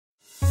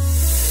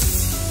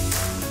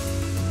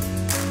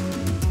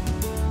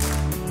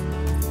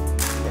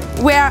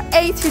We are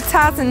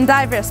 80,000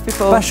 diverse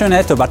people,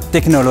 passionate about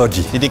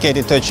technology,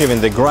 dedicated to achieving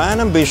the grand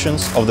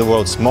ambitions of the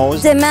world's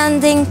most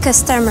demanding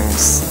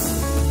customers.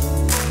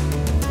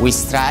 We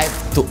strive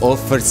to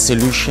offer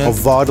solutions of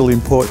vital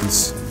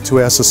importance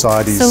to our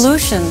societies.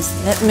 Solutions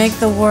that make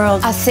the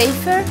world A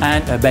safer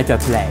and a better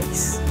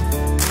place.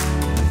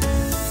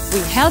 We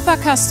help our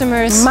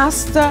customers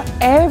master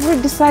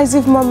every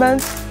decisive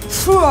moment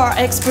through our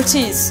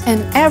expertise in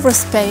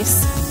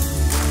aerospace,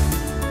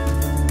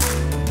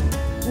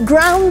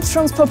 ground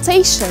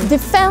transportation,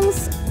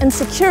 defense and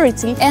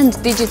security,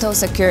 and digital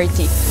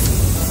security.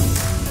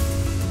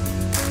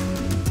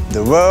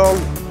 The world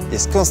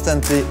is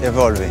constantly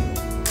evolving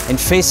and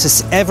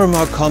faces ever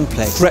more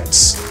complex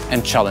Threats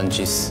and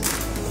challenges.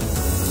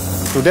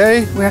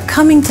 Today, we're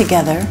coming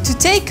together to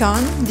take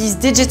on these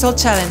digital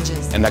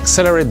challenges and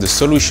accelerate the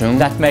solutions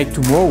that make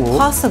tomorrow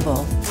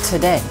possible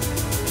today.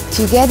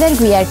 Together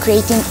we are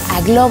creating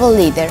a global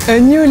leader, a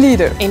new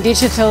leader In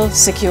digital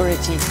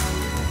security.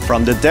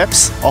 from the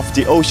depths of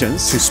the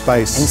oceans to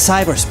space and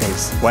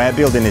cyberspace. we're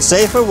building a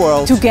safer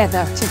world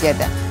together,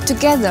 together,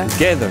 together,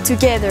 together.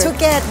 together,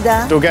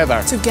 together,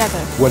 together. together.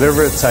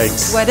 whatever it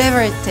takes.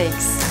 whatever it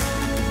takes.